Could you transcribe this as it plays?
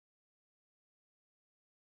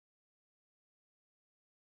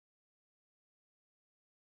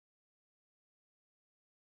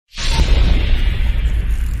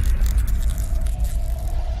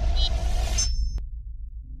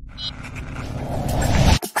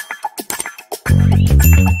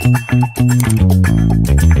Good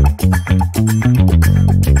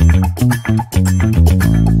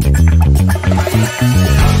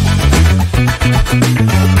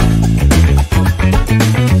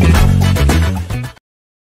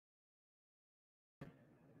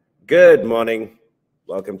morning.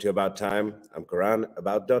 Welcome to About Time. I'm Karan,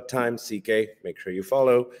 about.time, CK. Make sure you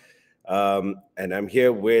follow. And I'm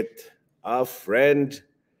here with our friend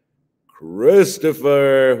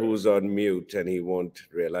Christopher, who's on mute, and he won't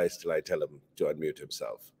realize till I tell him to unmute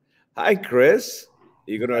himself. Hi, Chris.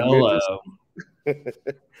 You going to unmute yourself?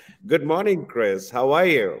 Good morning, Chris. How are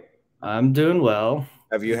you? I'm doing well.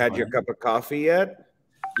 Have you had your cup of coffee yet?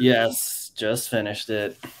 Yes, just finished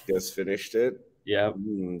it. Just finished it? Yep.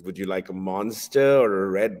 Would you like a Monster or a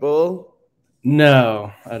Red Bull?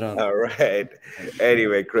 No, I don't. All right.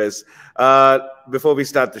 Anyway, Chris, before we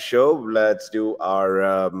start the show, let's do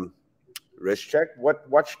our wrist check. What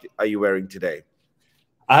watch are you wearing today?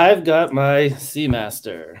 I've got my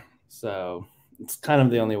Seamaster, so it's kind of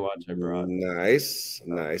the only watch I brought. Nice.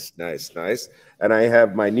 And I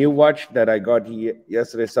have my new watch that I got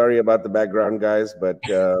yesterday. Sorry about the background, guys, but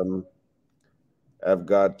I've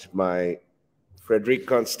got my Frederic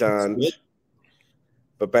Constant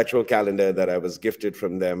perpetual calendar that I was gifted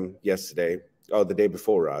from them yesterday, or the day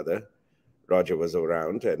before, rather. Roger was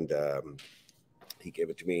around, and he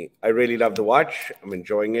gave it to me. I really love the watch. I'm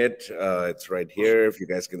enjoying it. It's right here, if you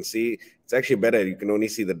guys can see. It's actually better. You can only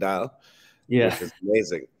see the dial, which is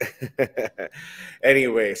amazing.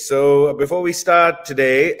 Anyway, so before we start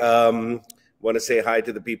today, want to say hi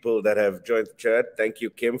to the people that have joined the chat. Thank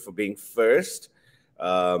you, Kim, for being first.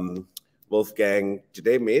 Wolfgang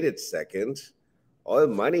today made it second. All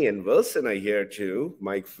Money and Wilson are here too.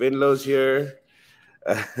 Mike Finlow's here.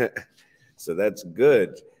 So that's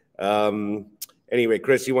good. Anyway,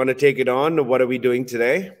 Chris, you want to take it on? What are we doing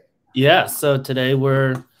today? Yeah, so today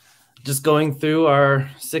we're just going through our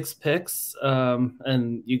 6 picks,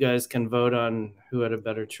 and you guys can vote on who had a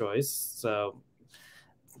better choice. So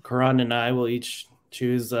Karan and I will each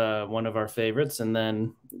choose one of our favorites, and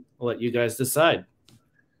then let you guys decide.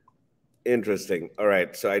 Interesting. All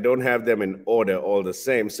right. So I don't have them in order all the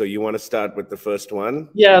same. So you want to start with the first one?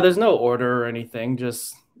 Yeah, there's no order or anything.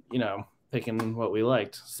 Just, picking what we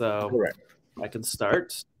liked. So correct. I can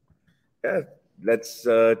start. Yeah. Let's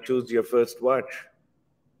choose your first watch.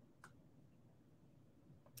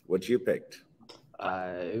 What you picked?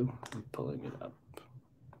 I'm pulling it up.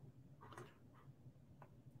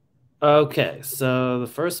 Okay. So the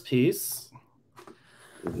first piece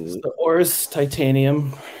is the Oris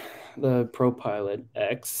Titanium, the Pro Pilot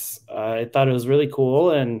X. I thought it was really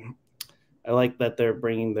cool, and I like that they're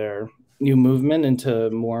bringing their new movement into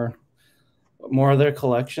more of their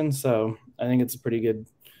collection. So I think it's a pretty good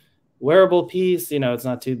wearable piece. It's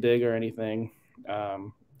not too big or anything,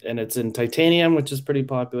 and it's in titanium, which is pretty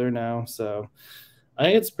popular now. So I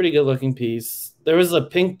think it's a pretty good looking piece. There was a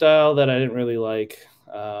pink dial that I didn't really like,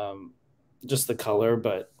 just the color,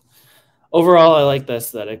 but overall I like the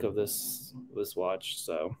aesthetic of this watch.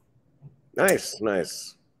 So Nice.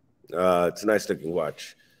 It's a nice looking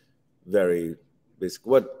watch. Very basic.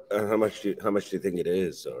 What? How much do you think it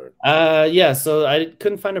is? Or yeah. So I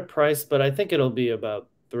couldn't find a price, but I think it'll be about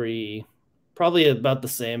probably about the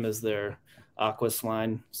same as their Aquas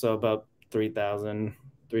line. So about 3,000,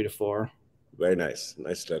 3 to 4. Very nice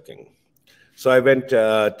looking. So I went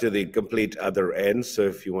to the complete other end. So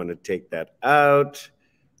if you want to take that out,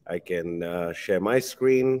 I can share my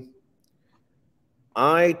screen.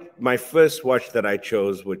 My first watch that I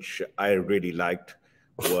chose, which I really liked,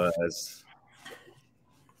 was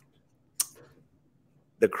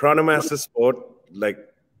the Chronomaster Sport.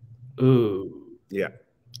 Ooh, yeah,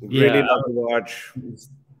 really love the watch.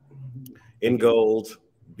 In gold,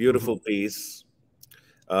 beautiful piece.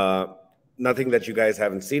 Nothing that you guys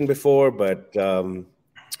haven't seen before, but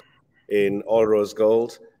in all rose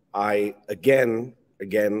gold. I again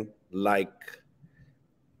like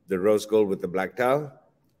the rose gold with the black dial.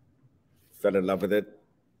 Fell in love with it.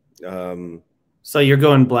 So you're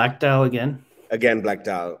going black dial again? Again, black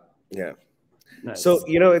dial. Yeah. Nice. So,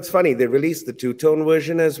 it's funny. They released the two-tone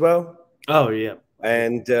version as well. Oh, yeah.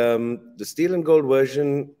 And the steel and gold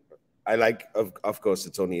version, I like. Of course,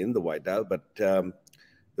 it's only in the white dial, but the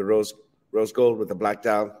rose gold with the black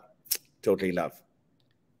dial, totally love.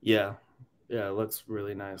 Yeah. It looks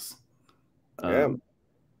really nice. Yeah.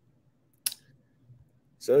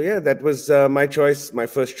 So yeah, that was my choice, my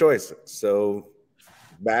first choice. So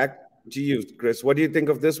back to you, Chris. What do you think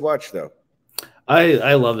of this watch, though?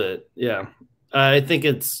 I love it. Yeah, I think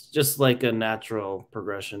it's just like a natural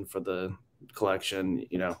progression for the collection.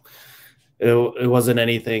 it wasn't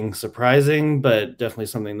anything surprising, but definitely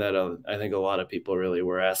something that I think a lot of people really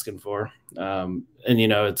were asking for. And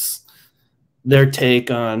it's their take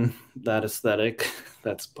on that aesthetic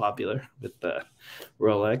that's popular with the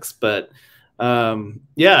Rolex. But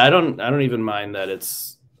yeah, I don't even mind that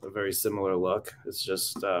it's a very similar look. It's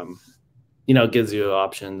just it gives you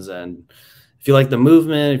options, and if you like the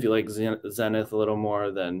movement, if you like Zenith a little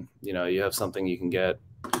more, then you have something you can get.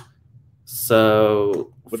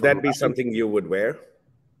 So would that be something you would wear?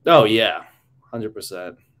 Oh yeah,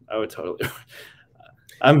 100%. I would totally.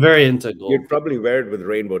 I'm very into gold. You'd probably wear it with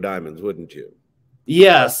rainbow diamonds, wouldn't you?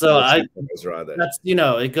 Yeah, so rather. That's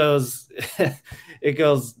it goes it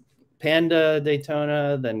goes Panda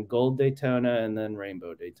Daytona, then Gold Daytona, and then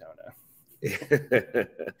Rainbow Daytona.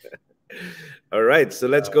 All right, so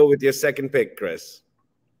let's go with your second pick, Chris.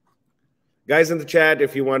 Guys in the chat,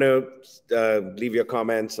 if you want to leave your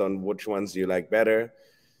comments on which ones you like better.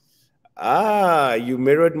 You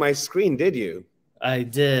mirrored my screen, did you? I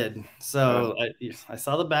did. So I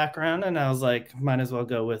saw the background and I was like, might as well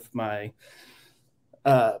go with my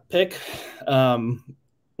pick. I'm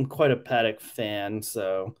quite a Patek fan,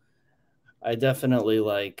 so I definitely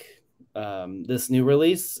like this new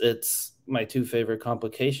release. It's my two favorite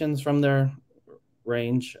complications from their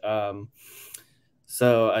range.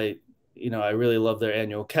 So I really love their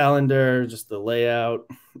annual calendar, just the layout,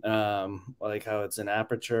 like how it's in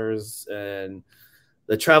apertures, and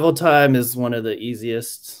the travel time is one of the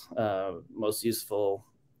easiest, most useful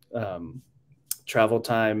travel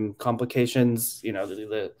time complications.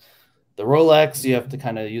 The Rolex, you have to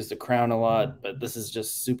kind of use the crown a lot, but this is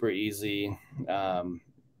just super easy.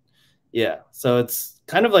 Yeah, so it's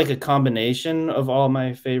kind of like a combination of all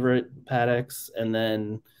my favorite Pateks, and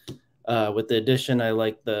then with the addition, I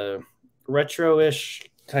like the retro-ish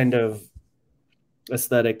kind of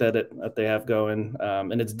aesthetic that they have going,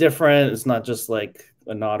 and it's different. It's not just like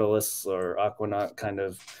a Nautilus or Aquanaut kind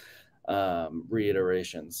of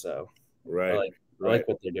reiteration. So right, I like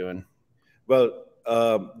what they're doing. Well,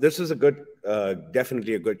 this is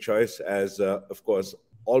definitely a good choice, as of course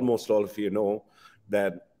almost all of you know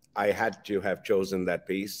that I had to have chosen that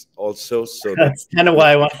piece also. So that's kind of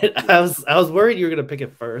why I wanted. I was worried you were gonna pick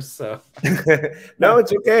it first. So no,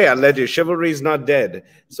 it's okay. I'll let you. Chivalry is not dead,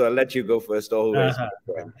 so I'll let you go first always.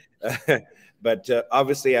 But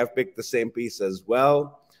obviously, I've picked the same piece as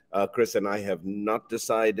well. Chris and I have not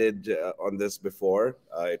decided on this before.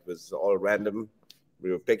 It was all random.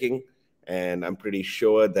 We were picking, and I'm pretty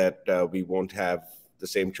sure that we won't have the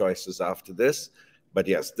same choices after this. But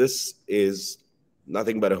yes, this is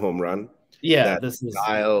nothing but a home run. Yeah, that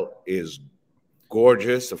style is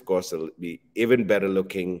gorgeous. Of course, it'll be even better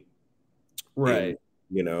looking, right?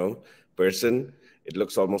 Person. It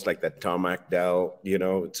looks almost like that tarmac dial.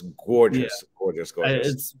 It's gorgeous, gorgeous.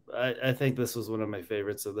 I think this was one of my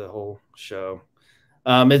favorites of the whole show.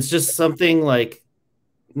 It's just something like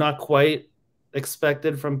not quite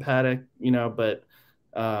expected from Patek, but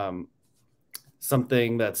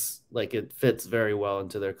something that's like it fits very well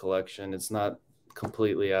into their collection. It's not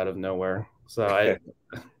completely out of nowhere. So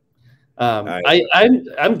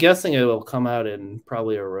I'm guessing it will come out in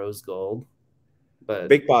probably a rose gold, but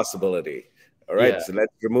big possibility. All right, so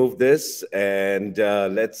let's remove this and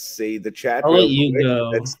let's see the chat. I'll let you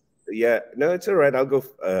go. No, it's all right. I'll go.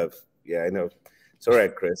 I know. It's all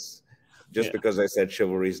right, Chris. Just because I said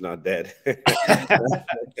chivalry is not dead.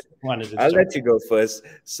 I'll let you go first.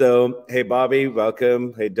 So, hey, Bobby,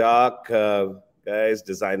 welcome. Hey, Doc, guys,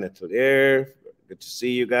 Design Atelier. Good to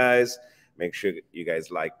see you guys. Make sure you guys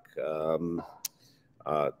like the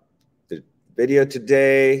video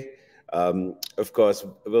today. Of course,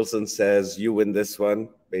 Wilson says you win this one,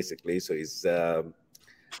 basically. So he's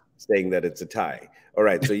saying that it's a tie. All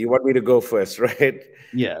right. So you want me to go first, right?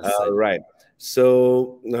 Yes. All right.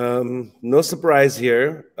 So no surprise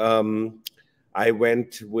here. I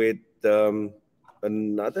went with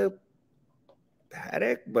another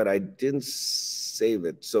Patek, but I didn't save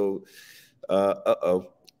it. So,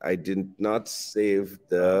 I did not save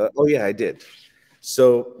the. Oh yeah, I did.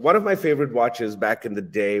 So one of my favorite watches back in the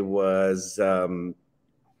day was a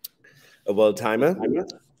World Timer,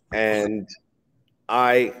 and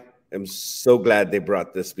I am so glad they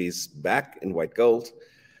brought this piece back in white gold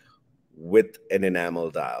with an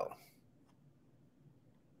enamel dial.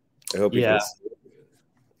 I hope you can see it.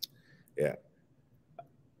 Yeah.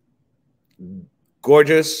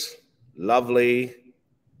 Gorgeous, lovely.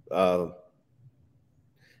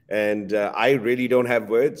 And I really don't have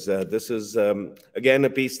words. This is, again, a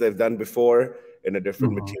piece they've done before in a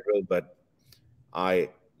different material, but I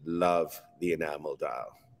love the enamel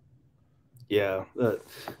dial. Yeah,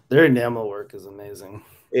 their enamel work is amazing.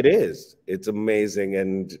 It is. It's amazing,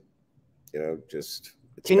 and just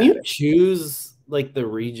it's Can you Patek. choose like the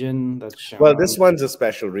region that's shown Well, on? this one's a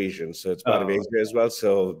special region, so it's part of Oh, Asia as well.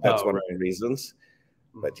 So that's oh, one of the reasons.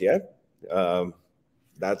 But yeah, um,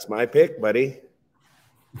 that's my pick, buddy.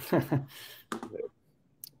 right.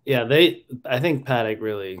 Yeah, I think Patek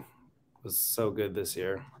really was so good this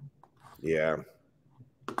year. Yeah,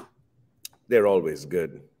 they're always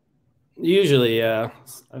good. Usually, yeah.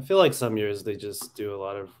 I feel like some years they just do a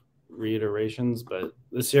lot of reiterations, but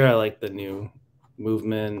this year I like the new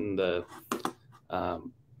movement and the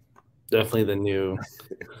definitely the new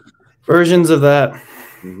versions of that.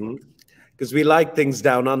 Because we like things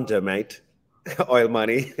down under, mate. Oil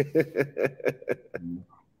money.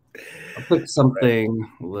 I'll pick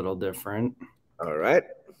something a little different. All right.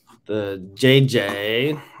 The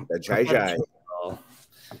JJ. The Jai Jai.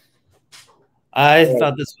 I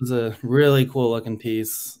thought this was a really cool looking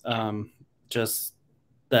piece. Just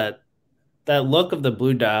that look of the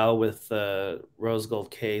blue dial with the rose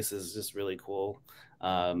gold case is just really cool.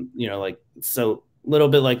 Like so a little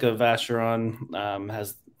bit like a Vacheron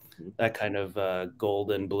has that kind of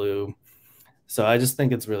gold and blue. So I just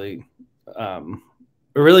think it's really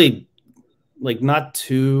like not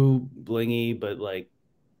too blingy, but like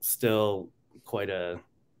still quite a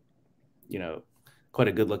quite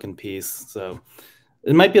a good looking piece. So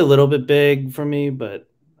it might be a little bit big for me, but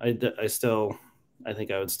I think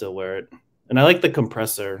I would still wear it. And I like the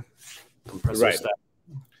compressor Right. style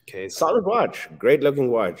case. Solid watch. Great looking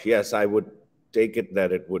watch. Yes, I would take it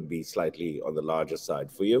that it would be slightly on the larger side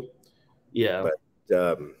for you. Yeah.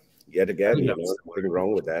 But yet again, nothing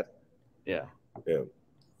wrong with that. Yeah. Yeah.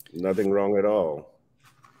 Nothing wrong at all.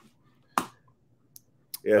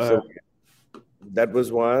 Yeah, so that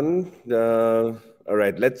was one. All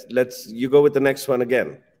right, let's you go with the next one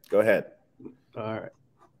again. Go ahead. All right.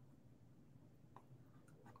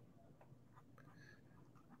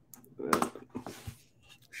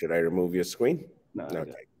 Should I remove your screen? No.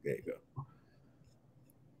 Okay, there you go.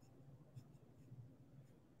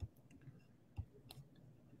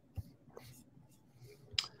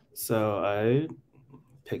 So I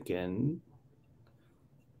pick in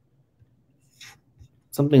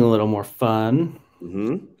something a little more fun.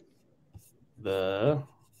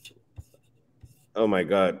 Oh my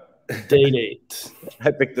God. Day-Date.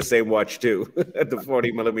 I picked the same watch too, the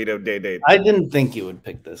 40mm Day-Date. I didn't think you would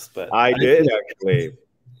pick this, but I did actually.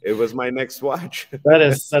 It was my next watch. That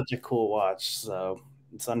is such a cool watch, so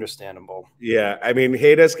it's understandable. Yeah, I mean,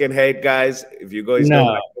 haters can hate, guys. If you guys don't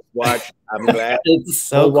like this watch, I'm glad. It's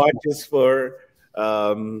so cool. Watches for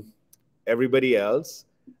everybody else.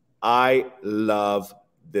 I love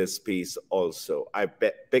this piece also. I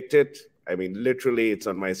picked it. I mean, literally, it's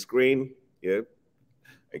on my screen. Yeah,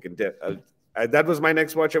 I can tell. That was my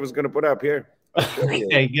next watch I was going to put up here.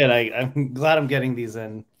 Okay, good. I'm glad I'm getting these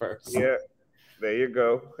in first. Yeah, there you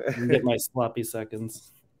go. Get my sloppy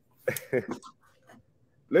seconds.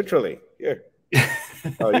 Literally, here.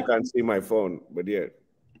 Oh, you can't see my phone, but yeah.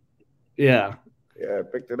 Yeah. Yeah, I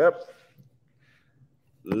picked it up.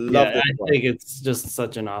 Love it. I think it's just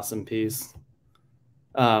such an awesome piece.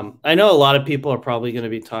 I know a lot of people are probably going to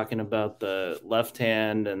be talking about the left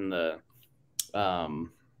hand and the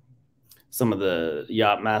some of the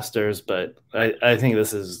yacht masters, but I think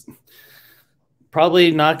this is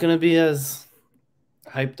probably not going to be as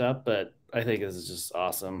hyped up, but I think this is just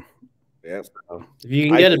awesome. Yeah, so if you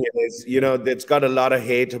can get it, it's got a lot of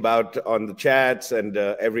hate about on the chats and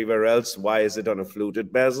everywhere else. Why is it on a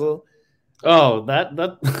fluted bezel? Oh, that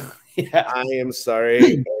yeah. I am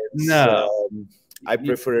sorry. No, I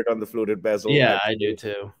prefer it on the fluted bezel. Yeah, I do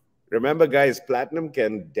too. Remember, guys, platinum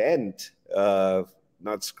can dent,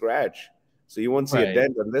 not scratch. So you won't see a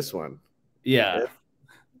dent on this one. Yeah,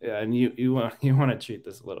 and you want to treat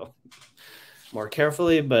this a little more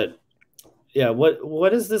carefully, but yeah,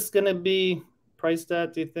 what is this going to be priced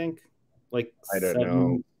at? Do you think? Like I don't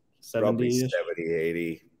know, 70, 70,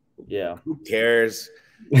 80. Yeah. Who cares?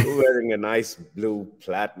 We're wearing a nice blue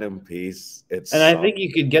platinum piece. I think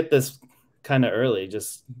you could get this kind of early.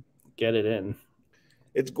 Just get it in.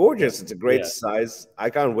 It's gorgeous. It's a great size. I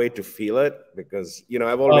can't wait to feel it because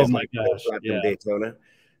I've always liked platinum Daytona.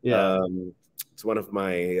 Yeah, it's one of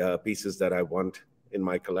my pieces that I want in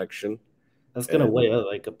my collection. That's gonna weigh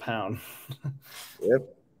like a pound.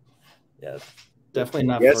 Yep. Yeah, definitely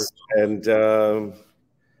not. Yes, and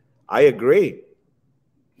I agree.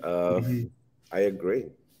 I agree.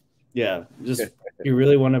 Yeah, just you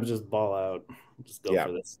really want to just ball out, just go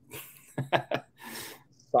for this.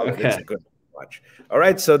 Solid. Okay. It's a good watch. All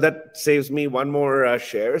right, so that saves me one more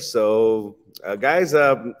share. So, guys,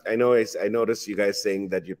 I noticed you guys saying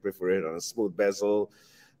that you prefer it on a smooth bezel.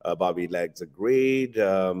 Bobby Legs agreed.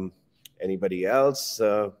 Anybody else?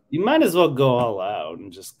 You might as well go all out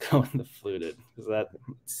and just go in the fluted, because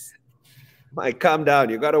that's... Mike, calm down.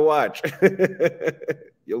 You got to watch.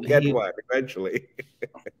 You'll get one eventually.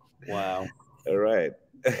 Wow. All right.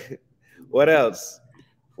 What else?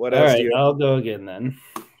 What All else right, do you? I'll go again then.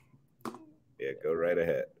 Yeah, go right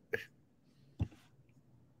ahead.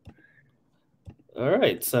 All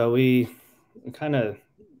right, so we're kind of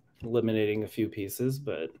eliminating a few pieces,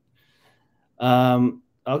 but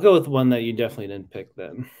I'll go with one that you definitely didn't pick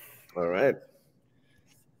then. All right.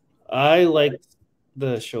 I liked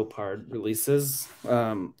the Chopard releases.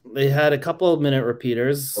 They had a couple of minute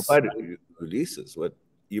repeaters. Chopard releases? What?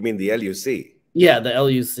 You mean the LUC? Yeah, the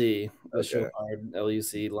LUC, the Chopard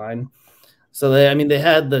LUC line. So they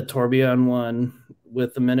had the tourbillon one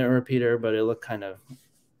with the minute repeater, but it looked kind of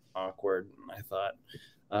awkward, I thought.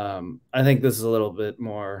 I think this is a little bit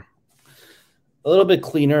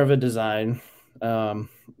cleaner of a design. And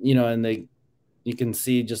you can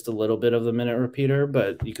see just a little bit of the minute repeater,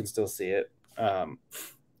 but you can still see it.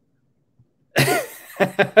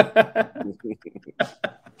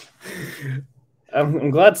 I'm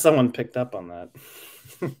glad someone picked up on that.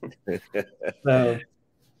 So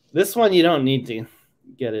this one, you don't need to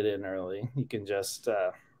get it in early. You can just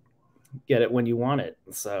get it when you want it.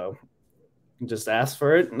 So just ask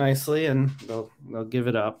for it nicely and they'll give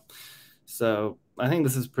it up. So I think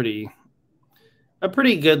this is a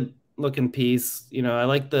pretty good looking piece. I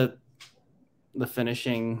like the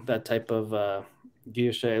finishing, that type of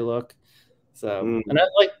guilloche look. So and I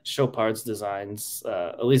like Chopard's designs.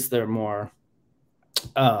 At least they're more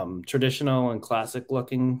traditional and classic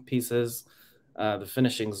looking pieces. The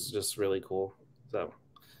finishing's just really cool. So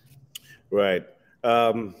right.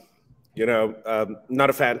 Not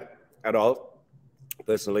a fan at all,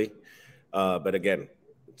 personally. But again,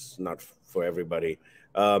 it's not for everybody.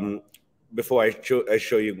 Before I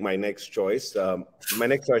show you my next choice, my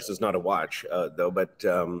next choice is not a watch, though, but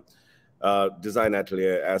Design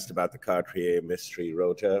Atelier asked about the Cartier Mystery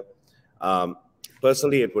Rotor.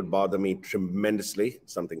 Personally, it would bother me tremendously,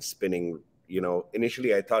 something spinning.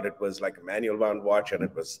 Initially I thought it was like a manual wound watch, and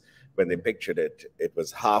it was, when they pictured it, it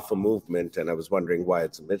was half a movement, and I was wondering why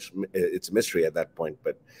it's a mystery at that point.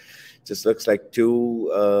 But it just looks like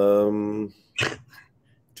two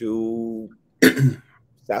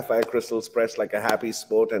sapphire crystals pressed like a happy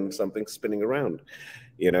sport and something spinning around.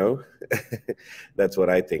 That's what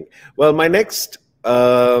I think. Well, my next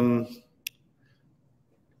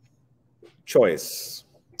choice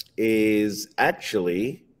is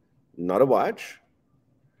actually not a watch.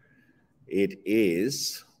 It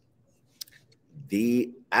is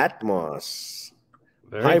the Atmos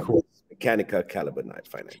Hybrid Mechanica Caliber Knife.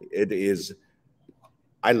 Finally, it is.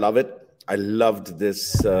 I love it. I loved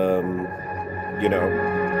this, whole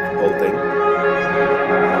thing.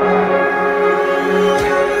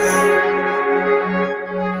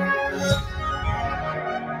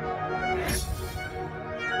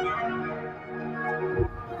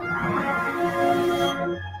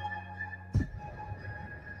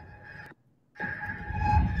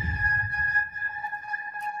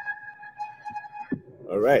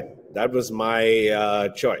 All right, that was my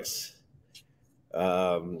choice.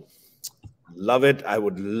 Love it. I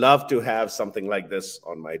would love to have something like this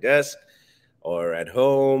on my desk or at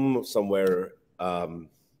home somewhere,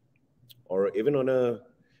 or even on a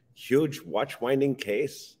huge watch winding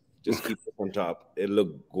case. Just keep it on top. It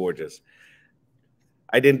looked gorgeous.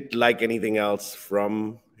 I didn't like anything else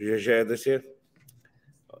from Jaeger this year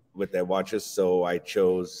with their watches, so I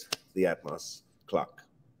chose the Atmos clock.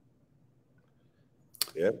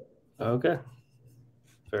 Yeah. Okay.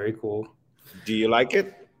 Very cool. Do you like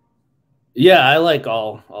it? Yeah, I like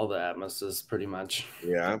all the Atmoses pretty much.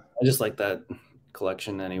 Yeah. I just like that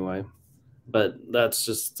collection anyway. But that's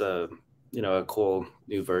just a cool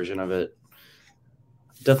new version of it.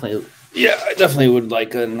 Definitely, yeah, I definitely would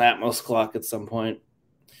like an Atmos clock at some point.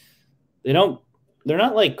 They're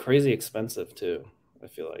not like crazy expensive too, I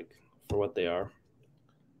feel like, for what they are.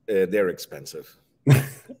 They're expensive.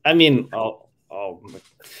 I mean, all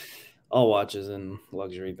watches and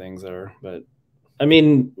luxury things are, but I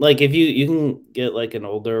mean, like if you can get like an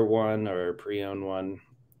older one or a pre-owned one,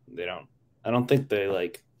 I don't think they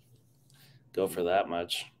like go for that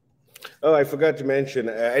much. Oh, I forgot to mention,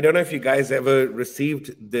 I don't know if you guys ever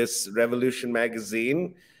received this Revolution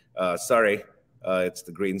magazine. Sorry, it's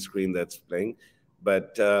the green screen that's playing.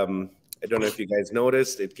 But I don't know if you guys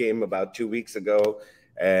noticed, it came about 2 weeks ago,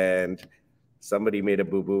 and somebody made a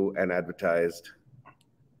boo-boo and advertised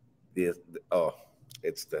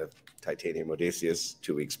it's the titanium Odysseus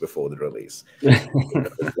 2 weeks before the release.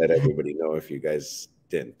 Let everybody know if you guys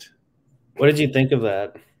didn't. What did you think of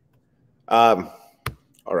that? All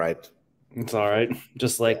right. It's all right.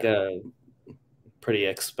 Just like a pretty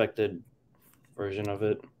expected version of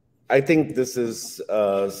it. I think this is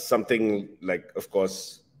something like, of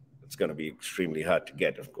course, it's going to be extremely hard to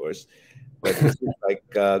get, of course, but this is like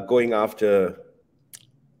going after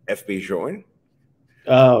FB Join,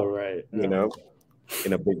 Oh, right. you know,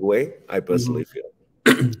 in a big way, I personally feel.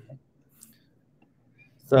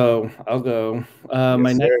 So I'll go. Yes,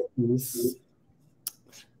 my sir. next piece,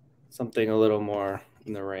 something a little more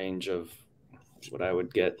in the range of what I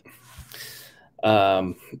would get.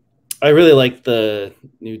 I really like the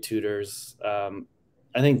new Tudors.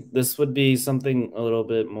 I think this would be something a little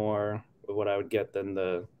bit more of what I would get than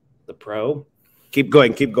the Pro. Keep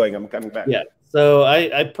going, keep going. I'm coming back. Yeah. So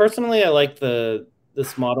I personally I like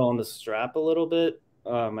this model on the strap a little bit.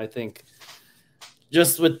 I think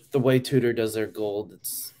just with the way Tudor does their gold,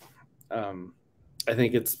 it's I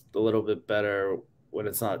think it's a little bit better when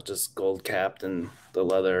it's not just gold capped and the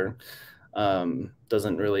leather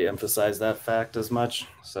doesn't really emphasize that fact as much.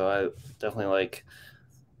 So I definitely like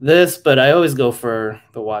this, but I always go for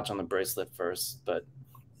the watch on the bracelet first. But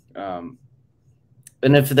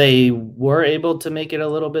and if they were able to make it a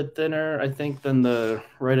little bit thinner, I think than the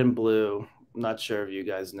red and blue. I'm not sure if you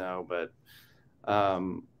guys know, but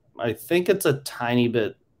I think it's a tiny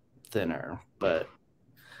bit thinner. But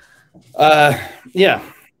yeah.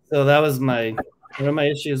 So that was one of my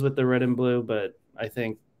issues with the red and blue. But I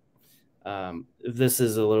think if this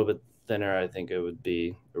is a little bit thinner, I think it would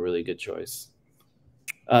be a really good choice.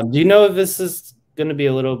 Do you know if this is going to be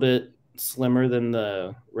a little bit slimmer than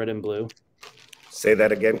the red and blue? Say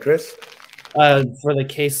that again, Chris. For the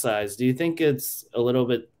case size, do you think it's a little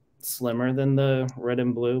bit slimmer than the red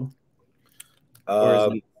and blue? Or is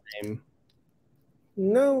it the same?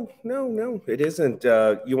 No, it isn't.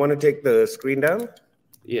 You want to take the screen down?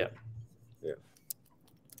 Yeah. Yeah.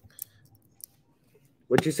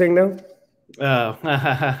 What you saying now? Oh.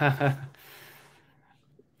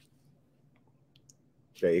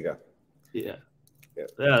 There you go. Yeah. Yeah,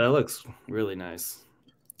 that looks really nice.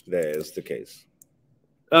 There's the case.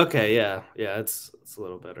 Okay, yeah, it's a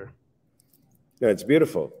little better. No, it's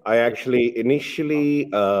beautiful. I actually initially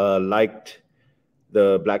liked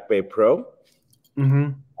the BlackBerry Pro.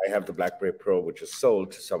 I have the BlackBerry Pro, which is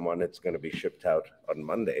sold to someone. It's going to be shipped out on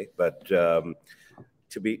Monday. But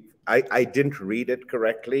I didn't read it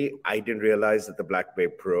correctly. I didn't realize that the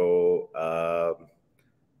BlackBerry Pro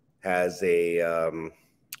has a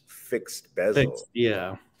fixed bezel.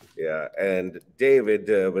 Yeah. Yeah, and David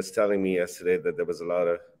was telling me yesterday that there was a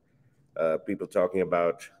lot of people talking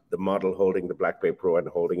about the model holding the BlackBerry Pro and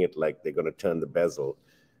holding it like they're going to turn the bezel.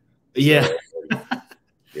 Yeah. So,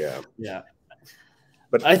 yeah. Yeah.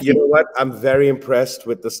 But you know what? I'm very impressed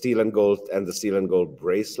with the steel and gold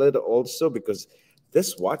bracelet also, because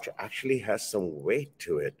this watch actually has some weight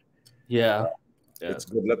to it. Yeah. It's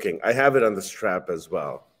good looking. I have it on the strap as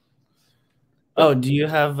well. Oh, do you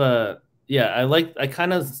have yeah, I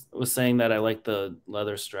kind of was saying that I like the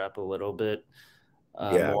leather strap a little bit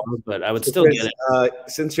more, but I would still get it.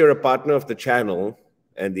 Since you're a partner of the channel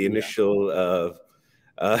and the initial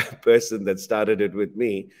person that started it with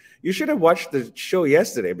me, you should have watched the show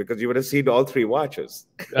yesterday, because you would have seen all three watches.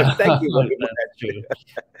 Thank you very much.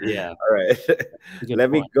 Yeah. All right. Let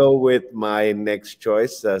me go with my next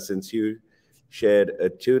choice. Since you shared a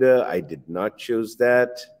Tudor, I did not choose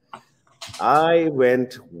that. I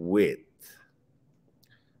went with,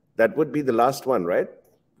 that would be the last one, right?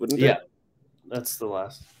 Wouldn't it? Yeah, that's the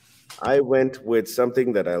last. I went with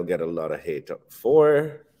something that I'll get a lot of hate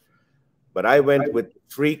for, but I went with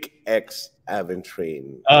Freak X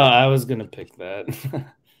Aventine. Oh, I was going to pick that.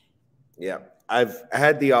 Yeah, I've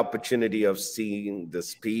had the opportunity of seeing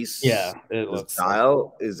this piece. Yeah, it the looks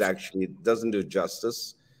style is actually, doesn't do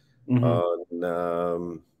justice on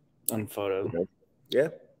photo. You know, yeah.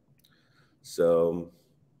 So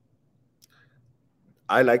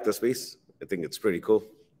I like this piece. I think it's pretty cool.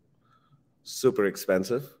 Super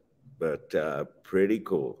expensive, but pretty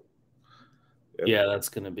cool. Yeah, that's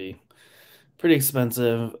going to be pretty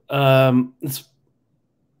expensive. It's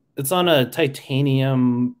on a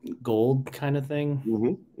titanium gold kind of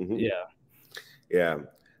thing. Yeah.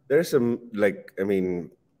 There's some, like, I mean,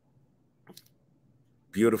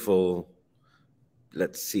 beautiful.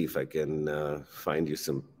 Let's see if I can find you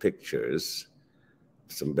some pictures,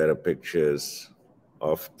 some better pictures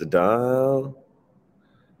of the dial.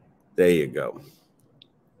 There you go.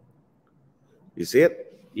 You see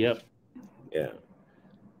it? Yep. Yeah.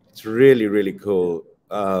 It's really, really cool.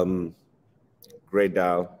 Great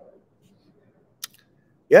dial.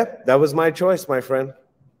 Yeah, that was my choice, my friend.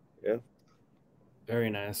 Yeah. Very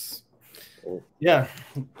nice. Oh. Yeah,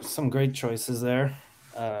 some great choices there.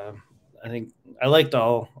 I think I liked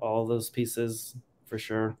all those pieces for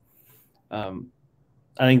sure. I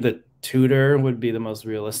think the Tudor would be the most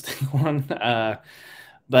realistic one,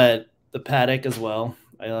 but the Paddock as well.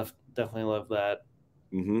 Definitely love that.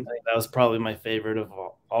 Mm-hmm. I think that was probably my favorite of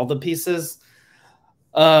all the pieces.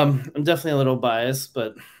 I'm definitely a little biased,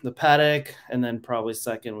 but the Paddock, and then probably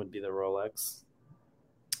second would be the Rolex.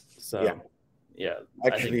 So, yeah.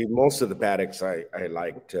 Actually, most of the Paddocks I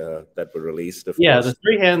liked that were released. Of course. The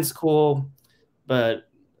 3 hand's cool, but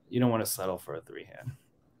you don't want to settle for a 3 hand.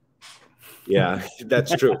 Yeah,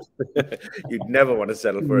 that's true. You'd never want to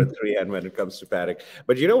settle for a 3 hand when it comes to Paddock.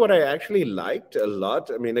 But you know what I actually liked a lot?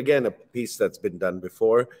 I mean, again, a piece that's been done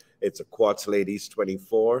before. It's a Quartz Ladies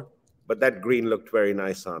 24, but that green looked very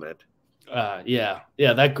nice on it. Yeah,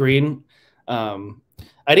 that green. I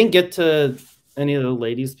didn't get to any of the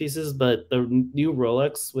ladies pieces, but the new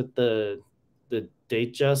Rolex with the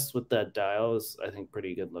date just with that dial is, I think,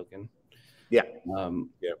 pretty good looking. Yeah.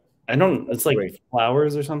 I don't. It's like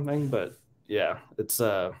flowers or something, but yeah, it's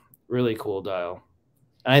a really cool dial.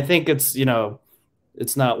 And I think it's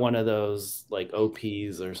it's not one of those like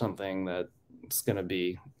OPs or something that it's going to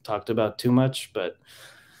be talked about too much, but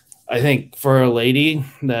I think for a lady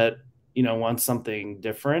that wants something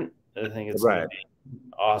different, I think it's an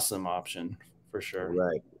awesome option for sure.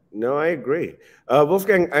 Right. No, I agree.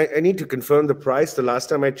 Wolfgang, I need to confirm the price. The last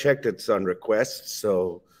time I checked, it's on request,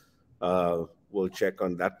 so we'll check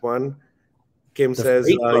on that one. Kim says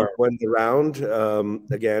you won the round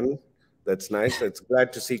again. That's nice. It's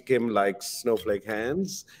glad to see Kim likes snowflake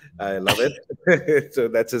hands. I love it. So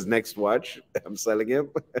that's his next watch. I'm selling him.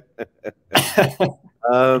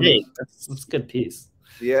 Hey, that's a good piece.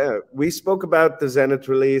 Yeah, we spoke about the Zenith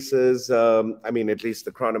releases. I mean, at least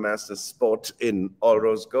the Chronomaster Sport in all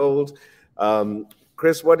rose gold.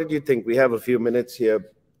 Chris, what did you think? We have a few minutes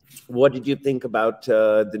here. What did you think about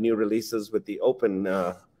the new releases with the open?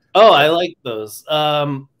 I like those.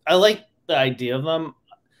 I like the idea of them.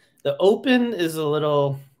 The open is a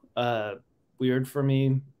little weird for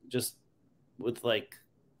me, just with like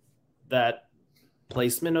that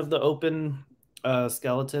placement of the open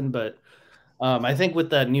skeleton. But I think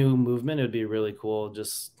with that new movement, it'd be really cool.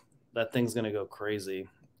 Just that thing's gonna go crazy.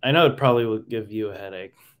 I know it probably would give you a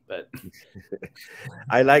headache, but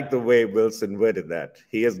I like the way Wilson worded that.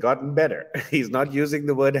 He has gotten better. He's not using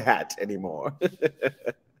the word hat anymore.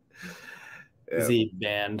 Is he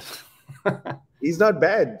banned? He's not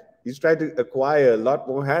bad. He's trying to acquire a lot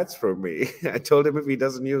more hats from me. I told him if he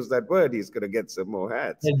doesn't use that word, he's going to get some more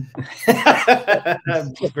hats.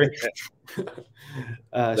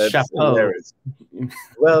 Chapeau.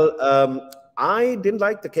 Well, I didn't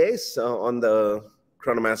like the case on the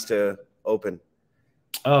Chronomaster Open.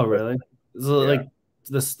 Oh, really? Like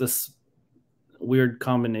this weird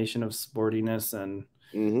combination of sportiness and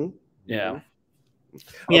yeah.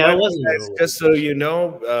 It wasn't. Just so you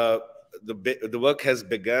know, the work has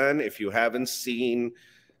begun. If you haven't seen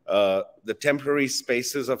the temporary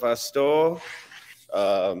spaces of our store,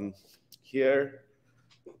 here,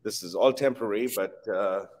 this is all temporary, but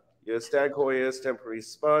here's Stag Hoyer's temporary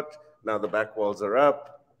spot. Now the back walls are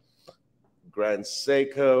up. Grand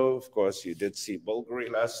Seiko, of course, you did see Bulgari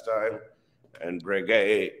last time, and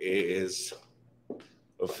Breguet is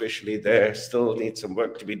officially there. Still needs some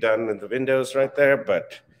work to be done in the windows right there,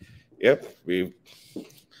 but yep, we're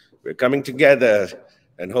coming together,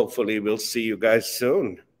 and hopefully we'll see you guys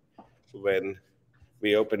soon when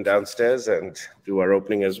we open downstairs and do our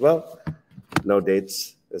opening as well. No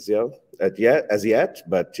dates as yet,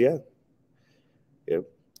 but yeah.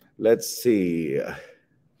 Let's see.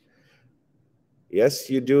 Yes,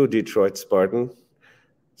 you do, Detroit Spartan.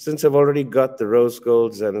 Since I've already got the rose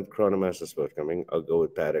gold Zenith Chronomaster Sport coming, I'll go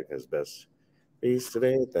with Paddock as best piece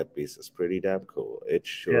today. That piece is pretty damn cool. It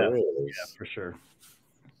sure is. Yeah, for sure.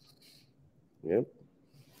 Yep.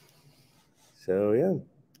 So, yeah.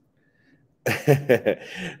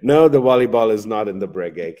 No, the volleyball is not in the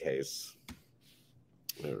Breguet case.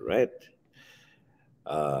 All right.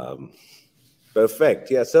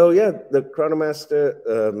 Perfect. Yeah. So, yeah, the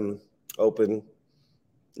Chronomaster Open,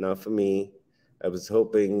 not for me. I was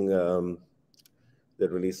hoping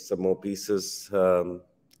they'd release some more pieces and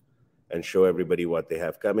show everybody what they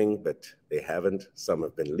have coming, but they haven't. Some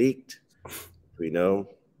have been leaked. We know.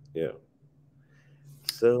 Yeah.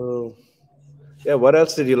 So, yeah, what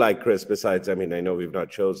else did you like, Chris, besides, I mean, I know we've not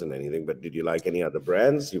chosen anything, but did you like any other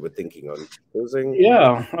brands you were thinking on choosing?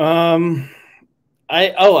 Yeah.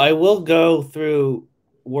 I will go through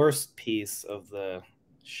worst piece of the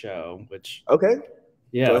show, which okay.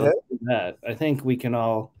 Yeah, go ahead. That. I think we can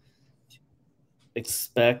all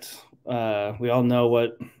expect. We all know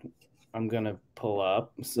what I'm gonna pull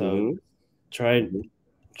up, so try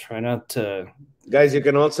not to. Guys, you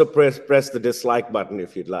can also press the dislike button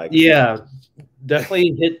if you'd like. Yeah,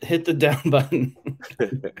 definitely hit the down button.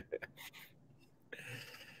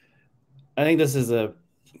 I think this is a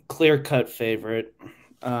clear-cut favorite.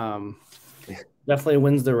 Definitely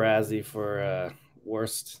wins the Razzie for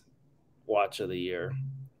worst watch of the year.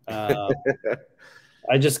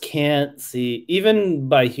 I just can't see, even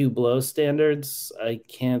by Hugh Blow standards, I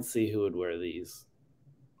can't see who would wear these.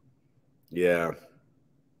 Yeah.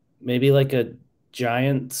 Maybe like a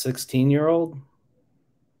giant 16-year-old.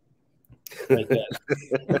 Like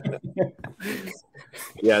that.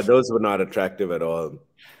 Yeah, those were not attractive at all.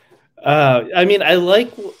 I mean, I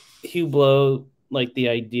like Hugh Blow, like the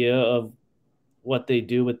idea of what they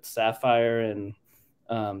do with sapphire and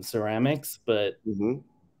ceramics, but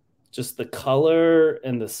just the color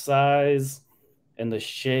and the size and the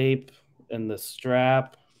shape and the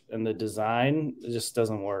strap and the design, it just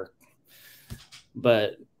doesn't work.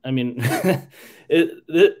 But I mean,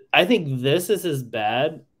 I think this is as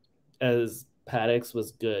bad as Paddock's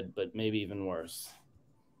was good, but maybe even worse.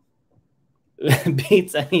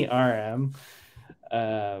 Beats any RM. I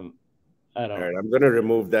don't. All right, I'm going to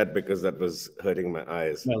remove that because that was hurting my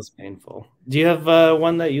eyes. That was painful. Do you have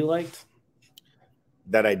one that you liked?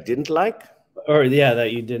 That I didn't like? Or yeah,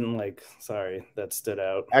 that you didn't like. Sorry, that stood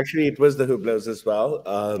out. Actually, it was the Hublots as well.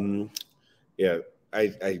 Yeah,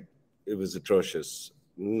 it was atrocious.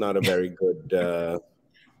 Not a very good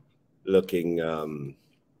looking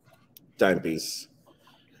timepiece.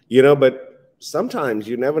 You know, but sometimes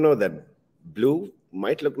you never know that blue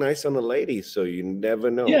might look nice on a lady, so you never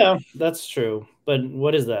know. Yeah, that's true. But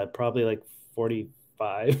what is that? Probably like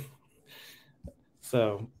 45.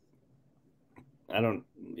 So I don't.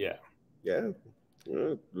 Yeah. Yeah.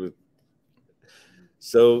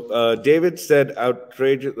 So David said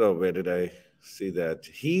outrageous. Oh, where did I see that?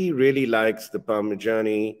 He really likes the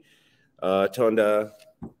Parmigiani Tonda.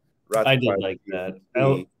 I did like that.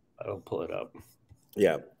 I'll pull it up.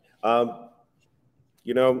 Yeah.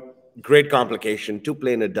 You know, great complication. Too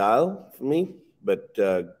plain a dial for me, but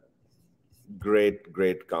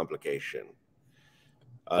great complication.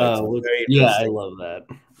 Yeah, I love that.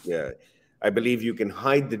 Yeah. I believe you can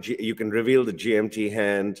you can reveal the GMT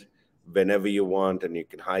hand whenever you want, and you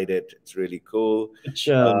can hide it. It's really cool. Which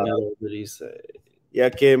medal did he say? Yeah,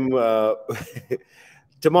 Kim.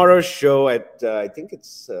 Tomorrow's show at I think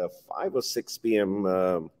it's 5 or 6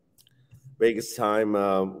 p.m. Vegas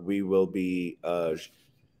time. We will be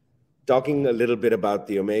talking a little bit about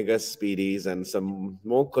the Omega Speedies and some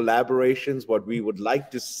more collaborations. What we would like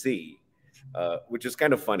to see, which is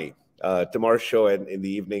kind of funny. Tomorrow's show in the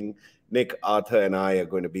evening. Nick, Arthur, and I are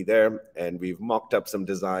going to be there, and we've mocked up some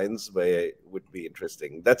designs where it would be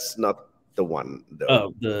interesting. That's not the one, though.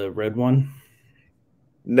 Oh, the red one?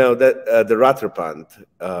 No, that the Rathrapant.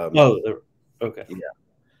 Okay. Yeah.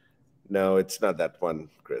 No, it's not that one,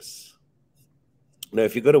 Chris. No,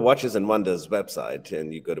 if you go to Watches and Wonders website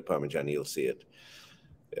and you go to Parmigiani, you'll see it.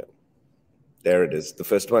 Yeah. There it is. The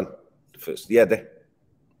first one. The first. Yeah, there.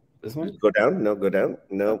 This one? Go down. No, go down.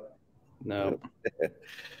 No. No.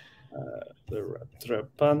 The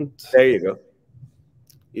Rathrapant. There you go.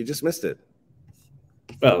 You just missed it.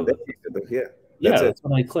 Oh, yeah. That's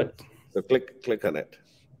when I clicked. So click on it.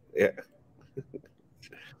 Yeah.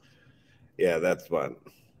 Yeah, that's one.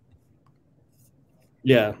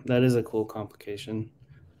 Yeah, that is a cool complication.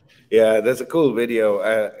 Yeah, that's a cool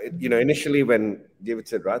video. You know, initially when David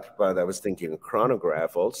said Rathrapant, I was thinking a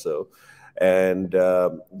chronograph also. And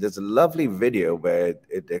there's a lovely video where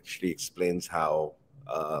it actually explains how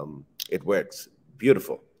it works.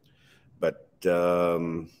 Beautiful. But,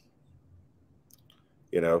 you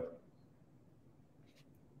know,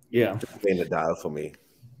 yeah, plain a dial for me.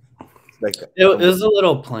 Like it was a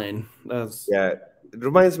little plain. Yeah, it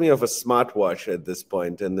reminds me of a smartwatch at this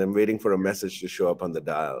point, and I'm waiting for a message to show up on the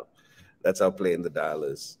dial. That's how plain the dial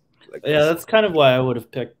is. Like yeah, that's kind of why I would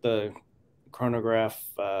have picked the chronograph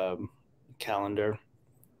calendar.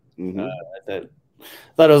 I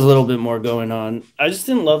thought it was a little bit more going on. I just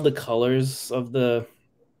didn't love the colors of the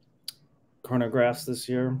chronographs this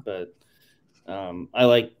year, but I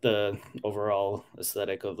like the overall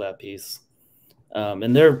aesthetic of that piece.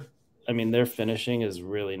 And their finishing is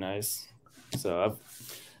really nice. So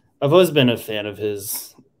I've always been a fan of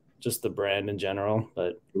his, just the brand in general.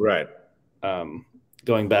 But right,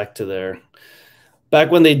 going back to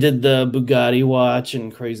back when they did the Bugatti watch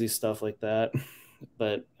and crazy stuff like that.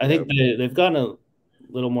 But I think they've gotten a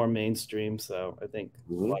little more mainstream, so I think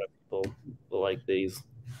a lot of people will like these.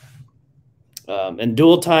 And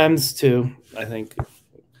dual times too. I think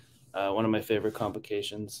one of my favorite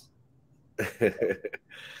complications.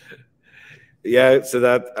 Yeah, so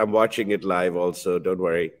that I'm watching it live also. Don't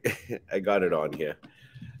worry. I got it on here.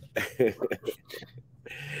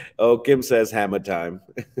 Oh, Kim says hammer time.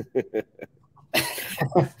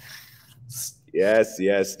 Yes,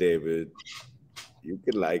 yes, David. You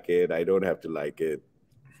can like it. I don't have to like it.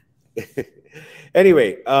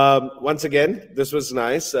 Anyway, once again, this was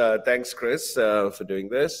nice. Thanks, Chris, for doing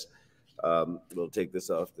this. We'll take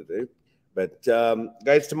this off today. But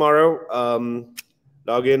guys, tomorrow,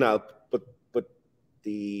 log in. I'll put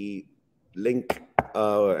the link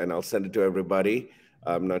and I'll send it to everybody.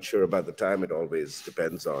 I'm not sure about the time. It always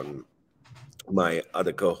depends on my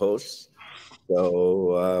other co-hosts.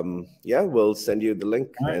 So yeah, we'll send you the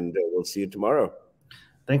link and we'll see you tomorrow.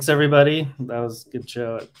 Thanks, everybody. That was a good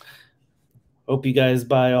show. Hope you guys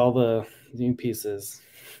buy all the new pieces.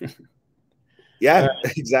 Yeah,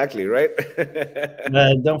 exactly, right?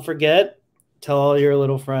 Don't forget, tell all your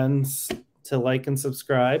little friends to like and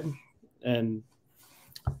subscribe. And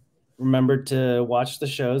remember to watch the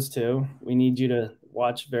shows too. We need you to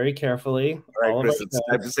watch very carefully. All right, Chris, it's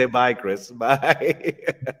time to say bye, Chris. Bye.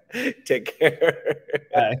 Take care.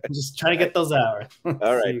 Just try to get those hours.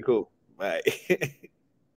 All right, cool. Bye.